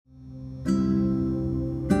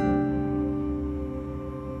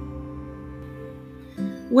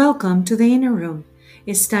Welcome to the Inner Room,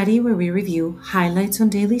 a study where we review highlights on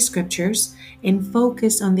daily scriptures and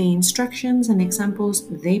focus on the instructions and examples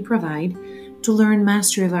they provide to learn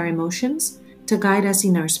mastery of our emotions, to guide us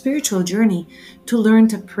in our spiritual journey, to learn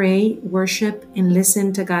to pray, worship, and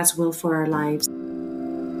listen to God's will for our lives.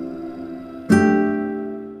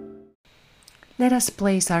 Let us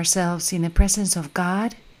place ourselves in the presence of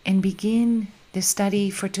God and begin the study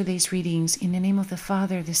for today's readings in the name of the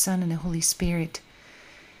Father, the Son, and the Holy Spirit.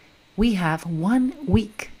 We have 1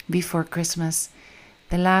 week before Christmas,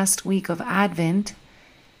 the last week of Advent,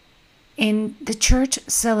 and the church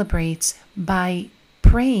celebrates by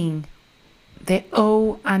praying the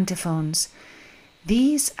O Antiphons.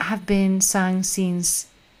 These have been sung since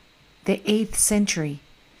the 8th century,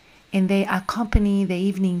 and they accompany the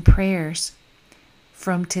evening prayers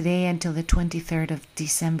from today until the 23rd of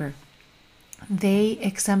December. They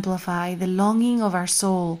exemplify the longing of our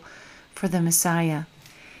soul for the Messiah,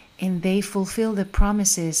 and they fulfill the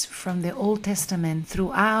promises from the Old Testament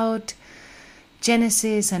throughout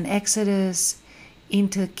Genesis and Exodus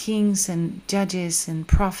into Kings and Judges and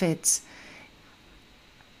Prophets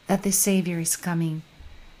that the Savior is coming.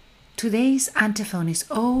 Today's antiphon is,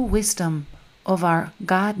 O wisdom of our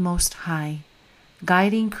God Most High,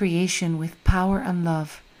 guiding creation with power and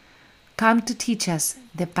love, come to teach us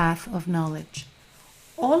the path of knowledge.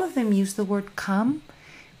 All of them use the word come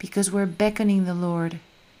because we're beckoning the Lord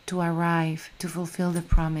to arrive, to fulfill the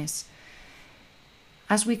promise.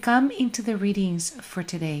 As we come into the readings for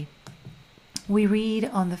today, we read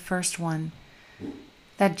on the first one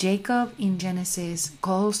that Jacob in Genesis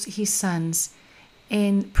calls his sons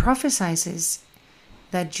and prophesies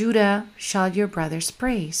that Judah shall your brothers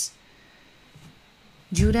praise.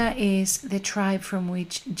 Judah is the tribe from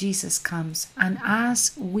which Jesus comes. And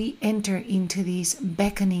as we enter into this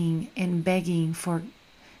beckoning and begging for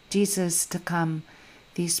Jesus to come,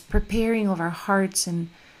 this preparing of our hearts and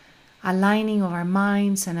aligning of our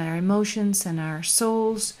minds and our emotions and our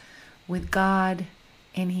souls with God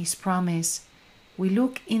and His promise, we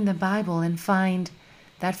look in the Bible and find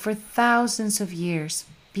that for thousands of years,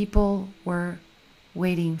 people were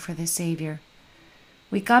waiting for the Savior.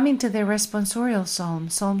 We come into the responsorial psalm,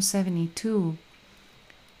 Psalm 72,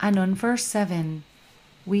 and on verse 7,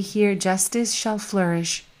 we hear justice shall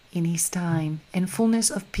flourish in His time and fullness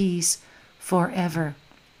of peace forever.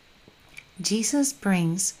 Jesus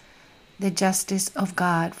brings the justice of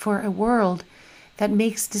God for a world that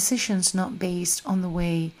makes decisions not based on the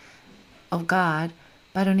way of God,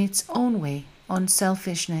 but on its own way, on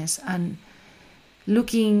selfishness and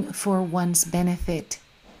looking for one's benefit.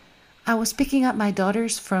 I was picking up my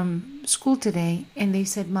daughters from school today, and they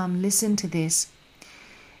said, Mom, listen to this.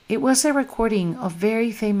 It was a recording of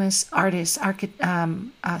very famous artists,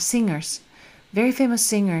 singers, very famous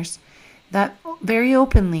singers that very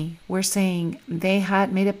openly were saying they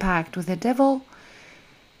had made a pact with the devil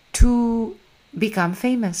to become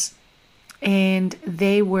famous. And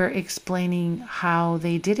they were explaining how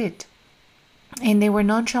they did it. And they were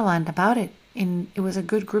nonchalant about it. And it was a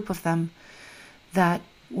good group of them that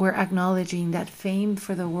were acknowledging that fame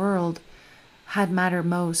for the world had mattered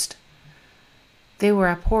most. They were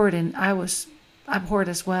abhorred, and I was abhorred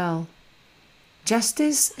as well.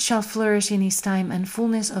 Justice shall flourish in His time and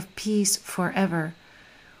fullness of peace forever.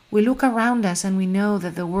 We look around us and we know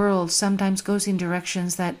that the world sometimes goes in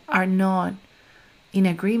directions that are not in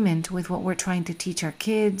agreement with what we're trying to teach our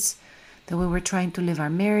kids, the way we're trying to live our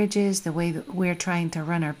marriages, the way that we're trying to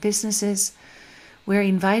run our businesses. We're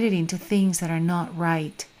invited into things that are not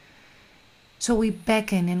right. So we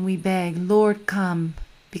beckon and we beg, Lord, come,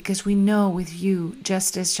 because we know with you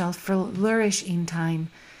justice shall flourish in time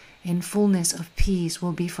and fullness of peace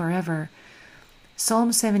will be forever.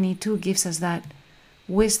 Psalm 72 gives us that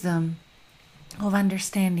wisdom of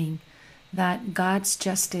understanding that God's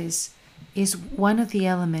justice is one of the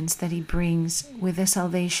elements that He brings with the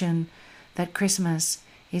salvation that Christmas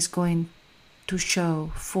is going to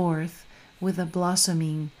show forth, with a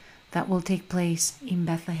blossoming that will take place in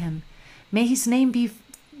Bethlehem. May His name be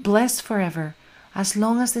blessed forever. As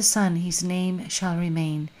long as the sun, His name shall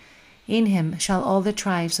remain. In Him shall all the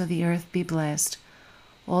tribes of the earth be blessed.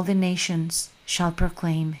 All the nations shall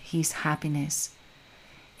proclaim His happiness.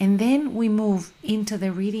 And then we move into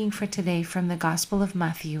the reading for today from the Gospel of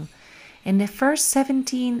Matthew. And the first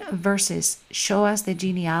 17 verses show us the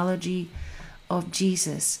genealogy of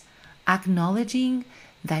Jesus, acknowledging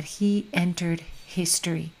that He entered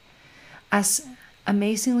history. As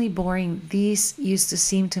amazingly boring these used to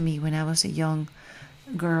seem to me when I was a young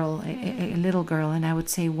girl, a little girl, and I would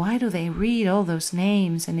say, why do they read all those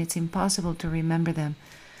names and it's impossible to remember them?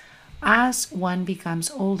 As one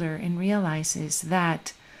becomes older and realizes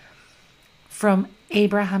that From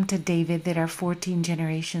Abraham to David, there are 14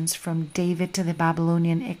 generations. From David to the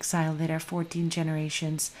Babylonian exile, there are 14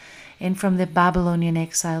 generations. And from the Babylonian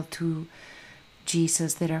exile to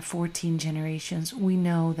Jesus, there are 14 generations. We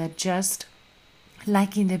know that just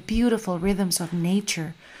like in the beautiful rhythms of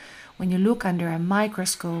nature, when you look under a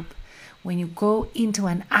microscope, when you go into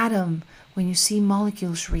an atom, when you see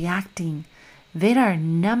molecules reacting, there are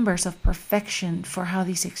numbers of perfection for how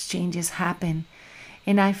these exchanges happen.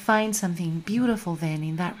 And I find something beautiful then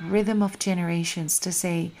in that rhythm of generations to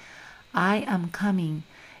say, I am coming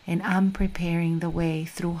and I'm preparing the way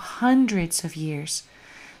through hundreds of years.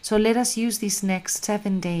 So let us use these next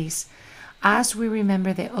 7 days as we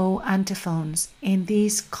remember the O Antiphons and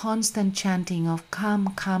this constant chanting of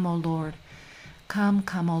come, come, O Lord, come,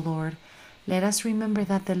 come, O Lord. Let us remember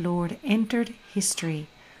that the Lord entered history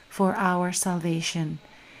for our salvation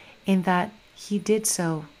and that He did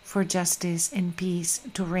so for justice and peace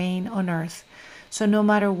to reign on earth. So no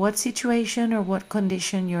matter what situation or what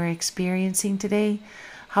condition you're experiencing today,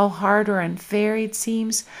 how hard or unfair it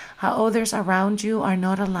seems, how others around you are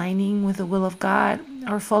not aligning with the will of God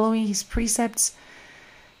or following His precepts,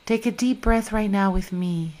 take a deep breath right now with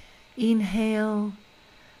me. Inhale,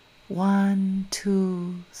 1,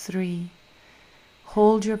 2, 3.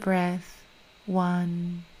 Hold your breath,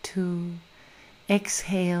 1, 2.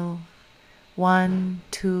 Exhale, 1,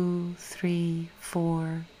 2, 3,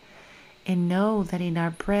 4. And know that in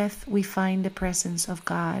our breath we find the presence of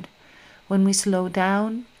God. When we slow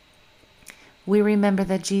down, we remember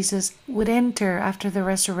that Jesus would enter after the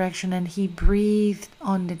resurrection and He breathed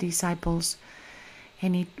on the disciples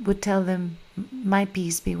and He would tell them, my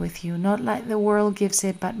peace be with you. Not like the world gives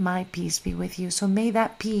it, but my peace be with you. So may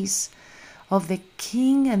that peace of the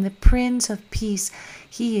King and the Prince of Peace,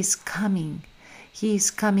 He is coming. He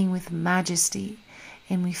is coming with majesty.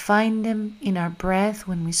 And we find Him in our breath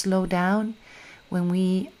when we slow down, when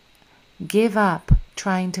we give up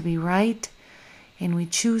trying to be right, and we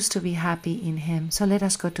choose to be happy in Him. So let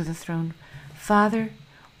us go to the throne. Father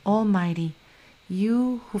Almighty,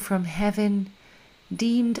 You who from heaven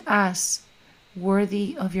deemed us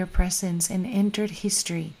worthy of Your presence and entered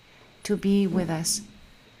history to be with us,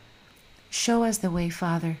 show us the way,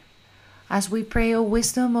 Father, as we pray, O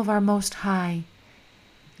wisdom of our Most High,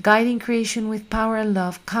 guiding creation with power and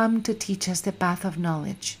love, come to teach us the path of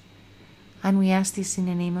knowledge. And we ask this in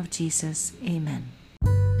the name of Jesus. Amen.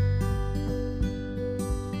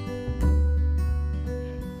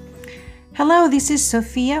 Hello, this is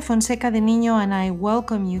Sofia Fonseca de Niño, and I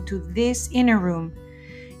welcome you to this Inner Room.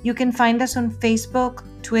 You can find us on Facebook,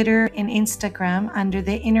 Twitter, and Instagram under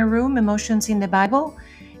the Inner Room, Emotions in the Bible,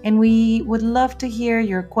 and we would love to hear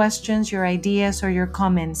your questions, your ideas, or your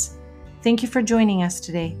comments. Thank you for joining us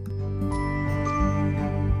today.